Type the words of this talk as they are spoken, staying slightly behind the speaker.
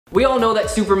We all know that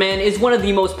Superman is one of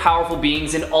the most powerful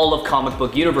beings in all of comic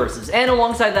book universes, and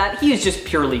alongside that, he is just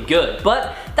purely good.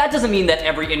 But that doesn't mean that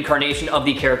every incarnation of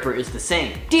the character is the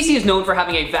same. DC is known for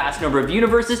having a vast number of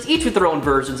universes, each with their own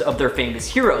versions of their famous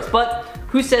heroes, but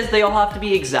who says they all have to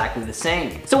be exactly the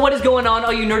same? So what is going on,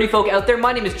 all you nerdy folk out there?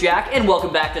 My name is Jack, and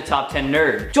welcome back to Top 10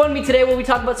 Nerd. Join me today while we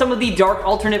talk about some of the dark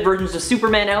alternate versions of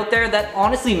Superman out there that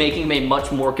honestly make him a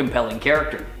much more compelling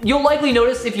character. You'll likely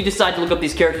notice if you decide to look up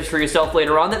these characters for yourself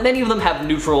later on that many of them have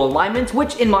neutral alignments,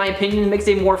 which in my opinion makes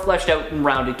a more fleshed out and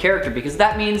rounded character, because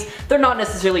that means they're not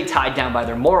necessarily tied down by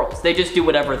their morals. They just do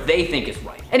whatever they think is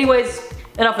right. Anyways,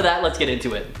 enough of that, let's get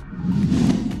into it.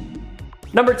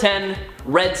 Number 10.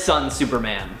 Red Sun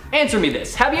Superman. Answer me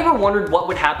this, have you ever wondered what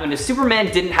would happen if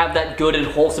Superman didn't have that good and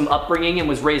wholesome upbringing and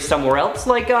was raised somewhere else?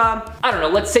 Like, I don't know,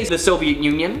 let's say the Soviet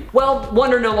Union? Well,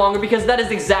 wonder no longer, because that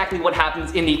is exactly what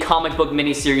happens in the comic book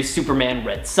miniseries Superman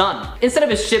Red Sun. Instead of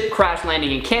his ship crash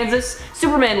landing in Kansas,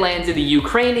 Superman lands in the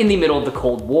Ukraine in the middle of the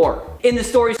Cold War. In the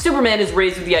story, Superman is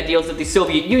raised with the ideals that the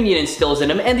Soviet Union instills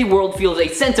in him, and the world feels a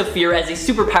sense of fear as a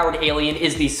superpowered alien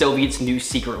is the Soviets' new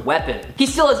secret weapon. He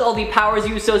still has all the powers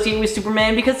you associate with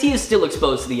Superman because he is still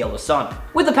exposed to the yellow sun.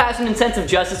 With the passion and sense of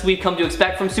justice we've come to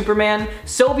expect from Superman,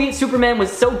 Soviet Superman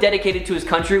was so dedicated to his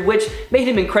country, which made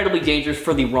him incredibly dangerous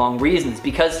for the wrong reasons,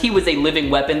 because he was a living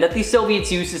weapon that the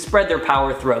Soviets used to spread their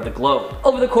power throughout the globe.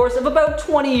 Over the course of about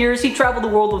 20 years, he traveled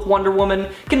the world with Wonder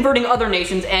Woman, converting other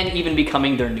nations and even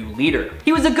becoming their new leader.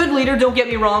 He was a good leader, don't get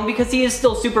me wrong, because he is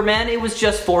still Superman, it was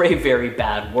just for a very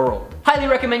bad world. Highly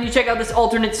recommend you check out this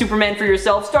alternate Superman for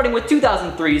yourself, starting with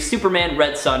 2003's Superman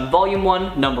Red Sun Volume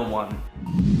 1, Number 1.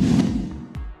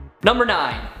 Number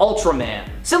 9. Ultraman.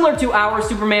 Similar to our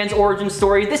Superman's origin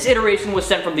story, this iteration was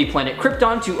sent from the planet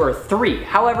Krypton to Earth 3.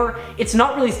 However, it's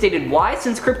not really stated why,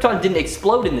 since Krypton didn't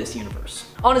explode in this universe.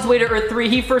 On his way to Earth 3,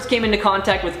 he first came into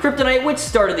contact with kryptonite, which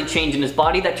started the change in his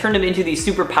body that turned him into the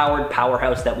super-powered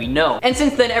powerhouse that we know. And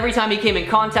since then, every time he came in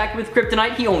contact with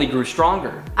kryptonite, he only grew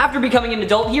stronger. After becoming an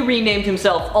adult, he renamed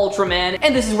himself Ultraman,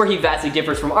 and this is where he vastly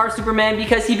differs from our Superman,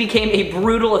 because he became a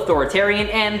brutal authoritarian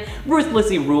and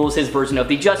ruthlessly rules his version of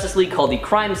the Justice League called the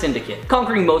Crime Syndicate,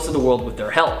 conquering most of the world with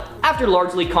their help. After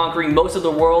largely conquering most of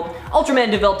the world, Ultraman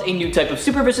developed a new type of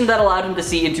supervision that allowed him to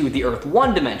see into the Earth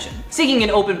 1 dimension. Seeking an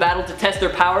open battle to test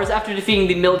their powers after defeating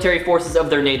the military forces of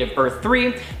their native Earth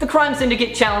 3, the Crime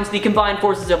Syndicate challenged the combined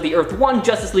forces of the Earth 1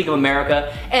 Justice League of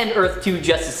America and Earth 2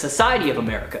 Justice Society of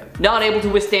America. Not able to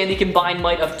withstand the combined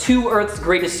might of two Earth's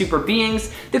greatest super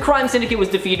beings, the Crime Syndicate was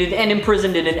defeated and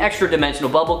imprisoned in an extra-dimensional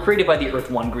bubble created by the Earth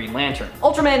 1 Green Lantern.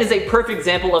 Ultraman is a perfect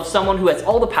example of someone who has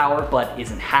all the power but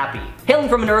isn't happy. Hailing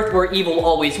from an Earth where evil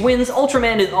always wins,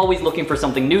 Ultraman is always looking for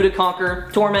something new to conquer,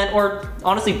 torment, or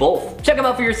honestly both. Check him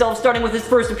out for yourself, starting with his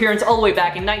first appearance all the way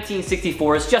back in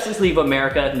 1964's Justice League of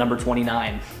America number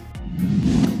 29.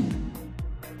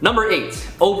 Number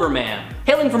 8. Overman.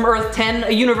 Hailing from Earth 10,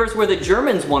 a universe where the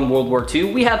Germans won World War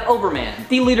II, we have Overman,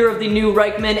 the leader of the new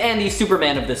Reichman and the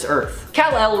Superman of this Earth.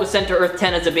 Kal-El was sent to Earth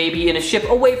 10 as a baby in a ship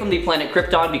away from the planet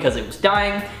Krypton because it was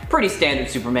dying. Pretty standard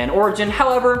Superman origin,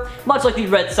 however, much like the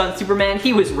Red Sun Superman,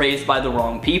 he was raised by the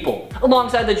wrong people.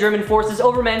 Alongside the German forces,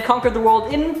 Overman conquered the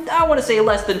world in, I want to say,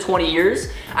 less than 20 years,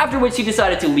 after which he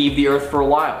decided to leave the Earth for a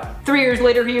while. 3 years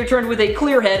later, he returned with a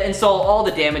clear head and saw all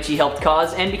the damage he helped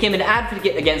cause and became an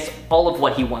advocate against all of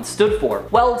what he once stood for,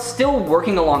 while still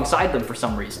working alongside them for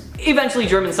some reason. Eventually,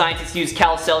 German scientists used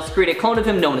Kal-Cells to create a clone of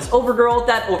him known as Overgirl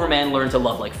that Overman learned to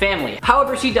love like family.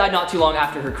 However, she died not too long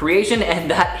after her creation, and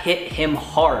that hit him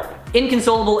hard.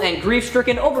 Inconsolable and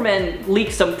grief-stricken, Overman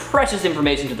leaked some precious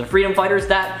information to the freedom fighters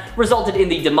that resulted in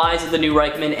the demise of the new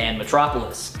Reichman and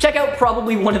Metropolis. Check out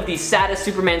probably one of the saddest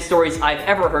Superman stories I've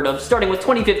ever heard of, starting with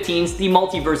 2015's The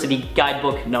Multiversity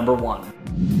Guidebook number 1.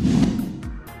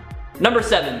 Number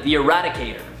 7. The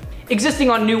Eradicator. Existing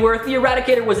on New Earth, the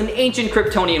Eradicator was an ancient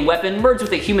Kryptonian weapon merged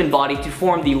with a human body to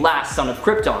form the last son of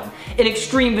Krypton, an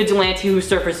extreme vigilante who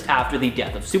surfaced after the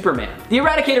death of Superman. The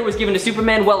Eradicator was given to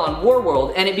Superman while on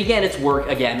Warworld, and it began its work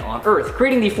again on Earth,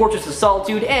 creating the Fortress of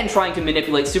Solitude and trying to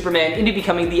manipulate Superman into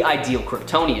becoming the ideal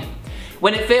Kryptonian.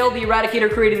 When it failed, the Eradicator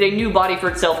created a new body for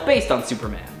itself based on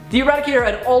Superman. The Eradicator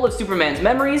had all of Superman's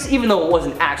memories, even though it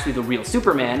wasn't actually the real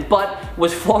Superman, but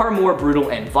was far more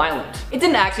brutal and violent. It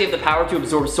didn't actually have the power to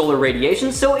absorb solar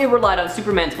radiation, so it relied on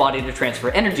Superman's body to transfer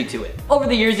energy to it. Over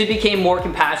the years, it became more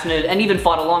compassionate and even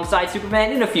fought alongside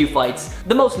Superman in a few fights,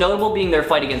 the most notable being their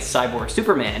fight against Cyborg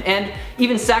Superman, and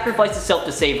even sacrificed itself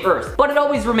to save Earth, but it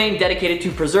always remained dedicated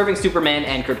to preserving Superman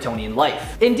and Kryptonian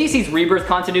life. In DC's Rebirth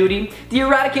continuity, the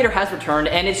Eradicator has returned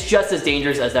and it's just as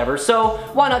dangerous as ever, so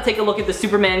why not take a look at the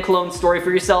Superman Superman clone story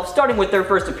for yourself, starting with their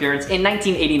first appearance in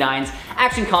 1989's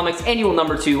Action Comics Annual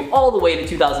number 2 all the way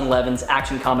to 2011's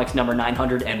Action Comics number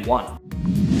 901.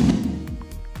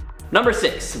 Number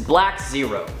 6. Black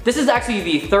Zero. This is actually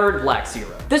the third Black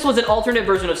Zero. This was an alternate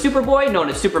version of Superboy known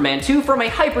as Superman 2 from a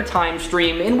hyper-time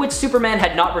stream in which Superman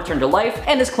had not returned to life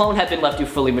and his clone had been left to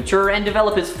fully mature and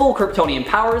develop his full Kryptonian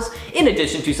powers in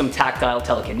addition to some tactile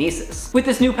telekinesis. With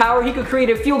this new power, he could create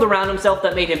a field around himself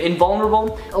that made him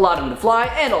invulnerable, allowed him to fly,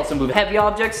 and also move heavy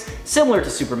objects, similar to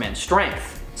Superman's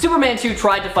strength. Superman 2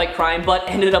 tried to fight crime, but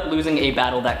ended up losing a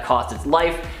battle that cost its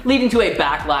life, leading to a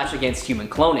backlash against human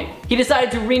cloning. He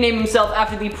decided to rename himself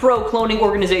after the pro-cloning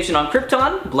organization on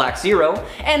Krypton, Black Zero,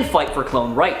 and fight for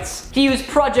clone rights. He used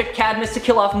Project Cadmus to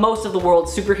kill off most of the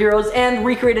world's superheroes and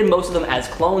recreated most of them as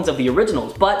clones of the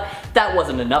originals, but that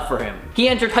wasn't enough for him. He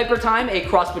entered Hypertime, a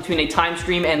cross between a time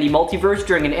stream and the multiverse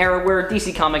during an era where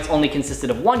DC Comics only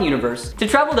consisted of one universe, to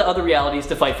travel to other realities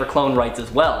to fight for clone rights as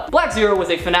well. Black Zero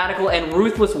was a fanatical and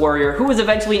ruthless warrior who was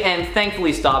eventually and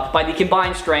thankfully stopped by the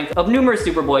combined strength of numerous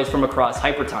Superboys from across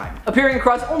Hypertime. Appearing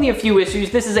across only a few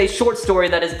issues, this is a short story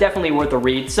that is definitely worth a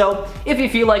read, so if you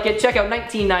feel like it, check out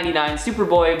 1999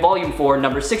 Superboy Volume 4,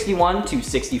 number 61 to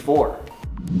 64.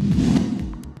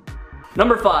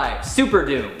 Number 5. Super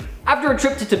Doom. After a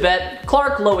trip to Tibet,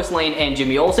 Clark, Lois Lane, and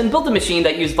Jimmy Olsen built a machine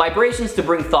that used vibrations to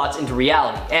bring thoughts into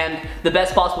reality, and the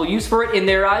best possible use for it in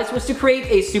their eyes was to create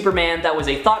a Superman that was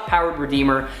a thought-powered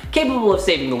redeemer capable of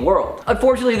saving the world.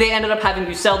 Unfortunately, they ended up having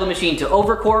to sell the machine to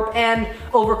Overcorp, and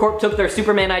Overcorp took their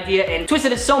Superman idea and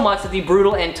twisted it so much that the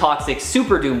brutal and toxic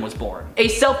Super Doom was born. A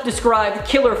self-described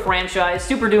killer franchise,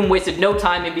 Super Doom wasted no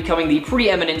time in becoming the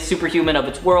preeminent superhuman of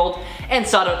its world, and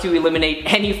sought out to eliminate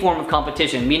any form of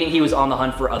competition, meaning he was on the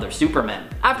hunt for other Supermen.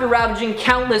 After ravaging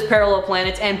countless parallel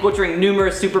planets and butchering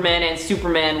numerous Superman and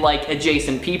Superman-like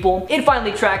adjacent people, it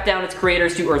finally tracked down its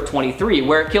creators to Earth-23,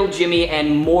 where it killed Jimmy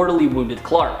and mortally wounded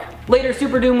Clark. Later,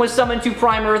 Super Doom was summoned to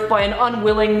Prime Earth by an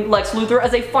unwilling Lex Luthor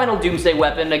as a final doomsday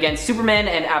weapon against Superman,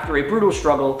 and after a brutal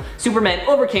struggle, Superman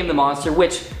overcame the monster,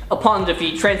 which, upon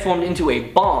defeat, transformed into a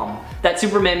bomb that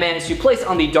Superman managed to place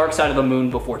on the dark side of the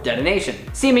moon before detonation,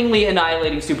 seemingly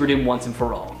annihilating Super Doom once and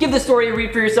for all. Give the story a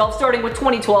read for yourself, starting with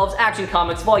 2012's Action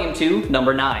Comics Volume 2,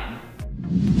 number 9.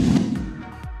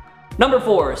 Number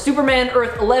 4. Superman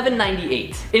Earth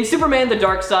 1198. In Superman the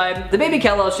Dark Side, the baby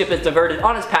Kal-El ship is diverted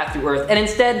on its path to Earth and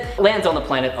instead lands on the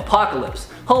planet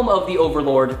Apocalypse, home of the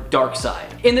Overlord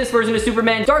Darkseid. In this version of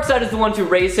Superman, Darkseid is the one to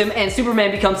raise him, and Superman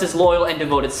becomes his loyal and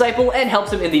devoted disciple and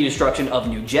helps him in the destruction of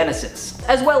New Genesis.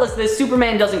 As well as this,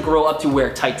 Superman doesn't grow up to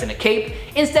wear tights and a cape.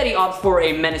 Instead, he opts for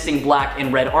a menacing black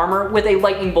and red armor with a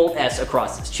lightning bolt S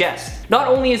across his chest. Not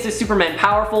only is this Superman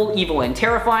powerful, evil, and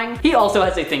terrifying, he also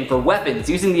has a thing for weapons,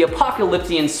 using the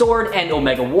Apocalyptian sword and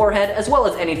Omega Warhead, as well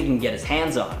as anything he can get his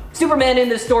hands on. Superman in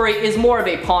this story is more of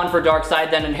a pawn for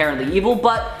Darkseid than inherently evil,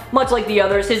 but much like the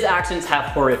others, his actions have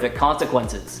horrific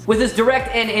consequences. With his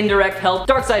direct and indirect help,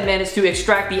 Darkseid managed to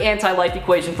extract the anti-life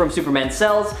equation from Superman's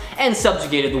cells and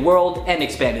subjugated the world and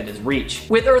expanded his reach.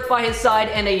 With Earth by his side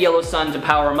and a yellow sun to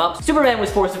power him up, Superman was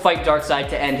forced to fight Darkseid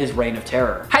to end his reign of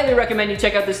terror. Highly recommend you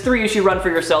check out this 3-issue run for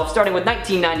yourself, starting with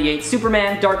 1998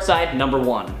 Superman Darkseid number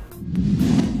 1.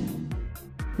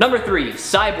 Number 3.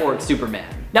 Cyborg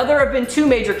Superman. Now, there have been two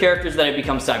major characters that have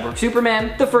become Cyborg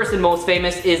Superman. The first and most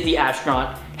famous is the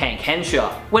astronaut Hank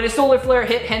Henshaw. When a solar flare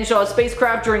hit Henshaw's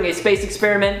spacecraft during a space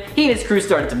experiment, he and his crew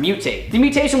started to mutate. The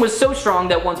mutation was so strong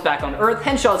that once back on Earth,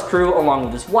 Henshaw's crew, along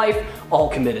with his wife, all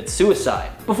committed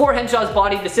suicide. Before Henshaw's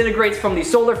body disintegrates from the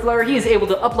solar flare, he is able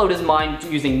to upload his mind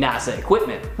using NASA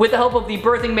equipment. With the help of the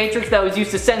birthing matrix that was used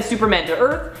to send Superman to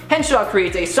Earth, Henshaw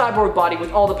creates a cyborg body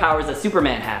with all the powers that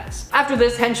Superman has. After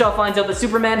this, Henshaw finds out that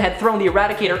Superman had thrown the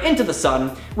Eradicator into the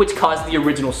sun, which caused the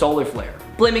original solar flare.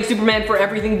 Blaming Superman for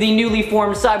everything, the newly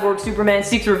formed Cyborg Superman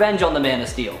seeks revenge on the Man of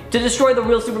Steel. To destroy the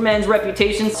real Superman's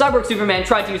reputation, Cyborg Superman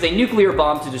tried to use a nuclear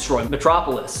bomb to destroy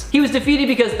Metropolis. He was defeated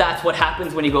because that's what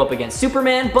happens when you go up against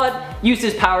Superman, but used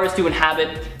his powers to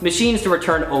inhabit machines to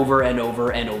return over and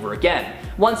over and over again,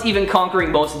 once even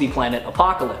conquering most of the planet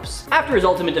Apocalypse. After his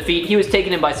ultimate defeat, he was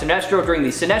taken in by Sinestro during the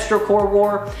Sinestro Corps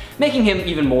War, making him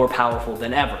even more powerful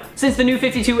than ever. Since the New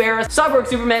 52 era, Cyborg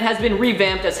Superman has been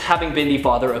revamped as having been the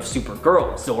father of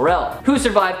Supergirl, Zor-El, who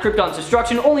survived Krypton's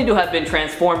destruction only to have been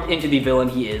transformed into the villain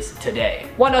he is today.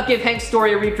 Why not give Hank's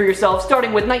story a read for yourself,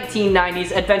 starting with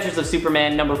 1990's Adventures of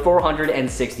Superman number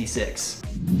 466.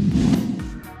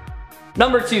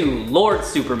 Number 2. Lord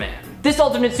Superman. This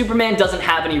alternate Superman doesn't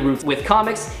have any roots with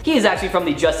comics. He is actually from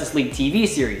the Justice League TV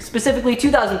series, specifically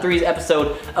 2003's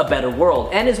episode A Better World,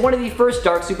 and is one of the first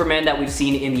Dark Superman that we've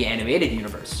seen in the animated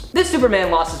universe. This Superman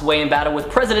lost his way in battle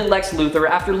with President Lex Luthor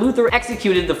after Luthor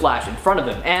executed the Flash in front of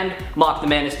him, and mocked the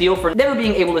Man of Steel for never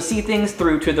being able to see things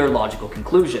through to their logical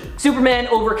conclusion. Superman,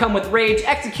 overcome with rage,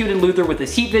 executed Luthor with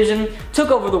his heat vision, took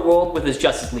over the world with his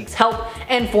Justice League's help,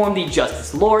 and formed the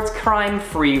Justice Lord's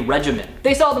crime-free regiment.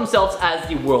 They saw themselves as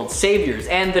the world's saviors,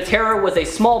 and the Terror was a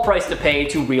small price to pay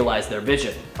to realize their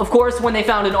vision. Of course, when they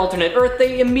found an alternate Earth,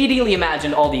 they immediately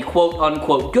imagined all the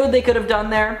quote-unquote good they could have done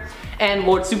there, and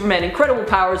Lord Superman's incredible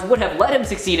powers would have let him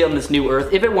succeed on this new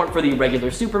Earth if it weren't for the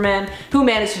regular Superman, who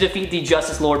managed to defeat the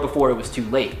Justice Lord before it was too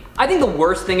late. I think the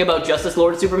worst thing about Justice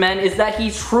Lord Superman is that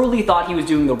he truly thought he was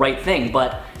doing the right thing,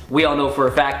 but we all know for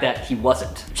a fact that he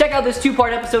wasn't. Check out this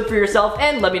two-part episode for yourself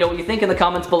and let me know what you think in the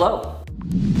comments below.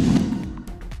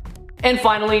 And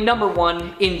finally, number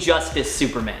 1, Injustice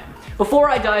Superman. Before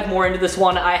I dive more into this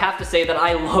one, I have to say that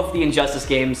I love the Injustice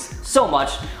games so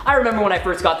much. I remember when I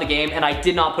first got the game and I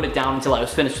did not put it down until I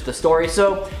was finished with the story,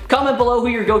 so comment below who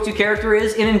your go-to character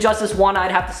is. In Injustice 1, I'd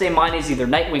have to say mine is either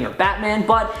Nightwing or Batman,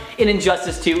 but in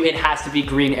Injustice 2, it has to be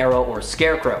Green Arrow or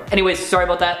Scarecrow. Anyways, sorry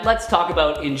about that, let's talk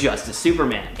about Injustice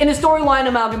Superman. In a storyline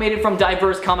amalgamated from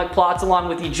diverse comic plots along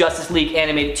with the Justice League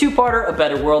animated two-parter, A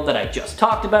Better World, that I just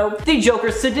talked about, the Joker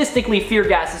sadistically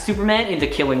fear-gasses Superman into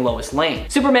killing Lois Lane.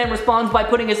 Superman responds by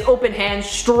putting his open hand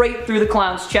straight through the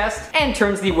clown's chest and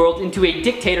turns the world into a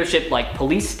dictatorship-like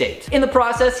police state. In the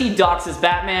process, he doxes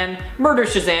Batman,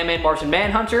 murders Shazam and Martian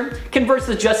Manhunter, converts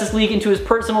the Justice League into his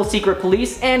personal secret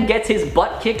police, and gets his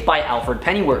butt kicked by Alfred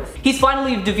Pennyworth. He's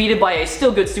finally defeated by a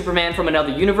still good Superman from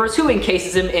another universe who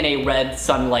encases him in a red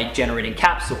sunlight generating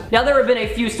capsule. Now, there have been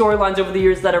a few storylines over the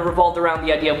years that have revolved around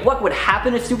the idea of what would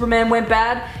happen if Superman went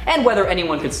bad and whether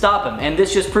anyone could stop him, and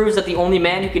this just proves that the only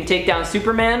man who can take down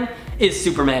Superman is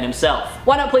Superman himself.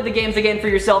 Why not play the games again for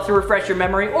yourself to refresh your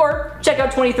memory, or check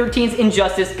out 2013's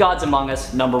Injustice Gods Among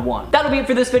Us #1. That'll be it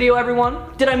for this video, everyone.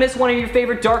 Did I miss one of your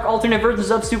favorite dark alternate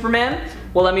versions of Superman?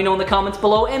 Well, let me know in the comments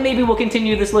below, and maybe we'll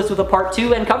continue this list with a part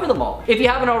 2 and cover them all. If you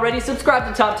haven't already, subscribe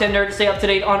to Top 10 Nerd to stay up to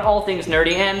date on all things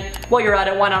nerdy, and while you're at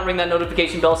it, why not ring that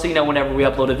notification bell so you know whenever we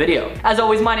upload a video. As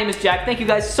always, my name is Jack, thank you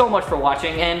guys so much for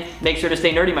watching, and make sure to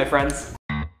stay nerdy, my friends.